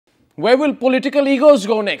Where will political egos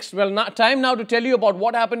go next? Well, time now to tell you about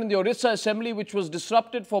what happened in the Orissa Assembly, which was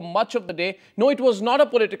disrupted for much of the day. No, it was not a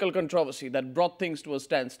political controversy that brought things to a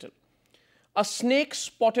standstill. A snake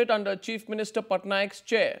spotted under Chief Minister Patnaik's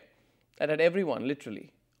chair that had everyone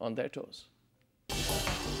literally on their toes.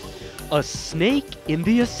 A snake in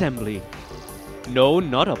the assembly. No,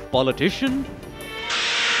 not a politician,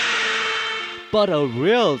 but a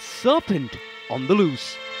real serpent on the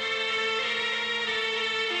loose.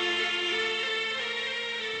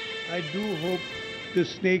 I do hope the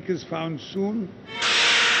snake is found soon.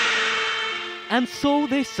 And so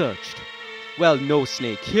they searched. Well, no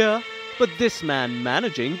snake here, but this man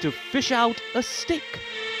managing to fish out a stick.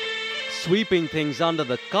 Sweeping things under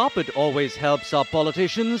the carpet always helps our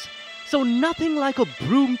politicians, so nothing like a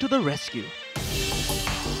broom to the rescue.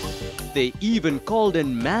 They even called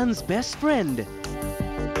in man's best friend.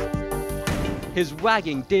 His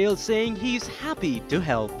wagging tail saying he's happy to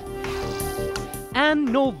help.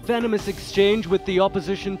 And no venomous exchange with the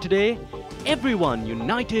opposition today. Everyone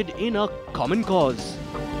united in a common cause.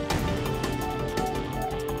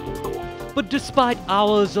 But despite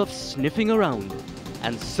hours of sniffing around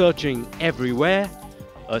and searching everywhere,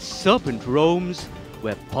 a serpent roams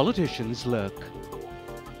where politicians lurk.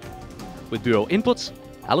 With Bureau Inputs,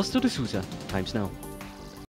 Alistair D'Souza, Times Now.